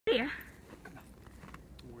det.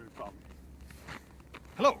 Welcome.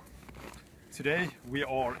 Hello! Today we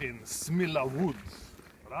are in Smilla Woods.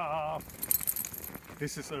 Ta-da!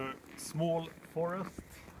 This is a small forest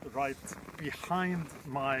right behind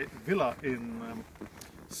my villa in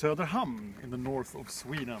Söderhamn in the north of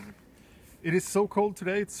Sweden. It is so cold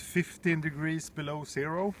today, it's 15 degrees below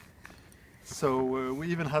zero. So we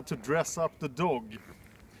even had to dress up the dog.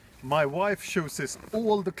 My wife chooses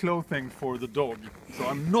all the clothing for the dog, so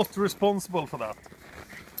I'm not responsible for that.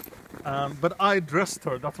 But I dressed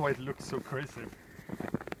her, that's why it looks so crazy.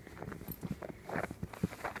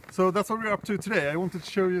 So that's what we're up to today. I wanted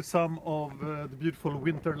to show you some of the beautiful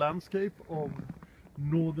winter landscape of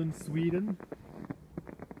northern Sweden.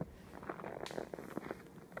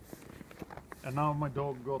 And now my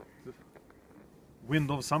dog got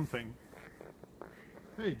wind of something.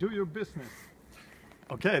 Hey, do your business.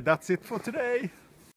 Okay, that's it for today.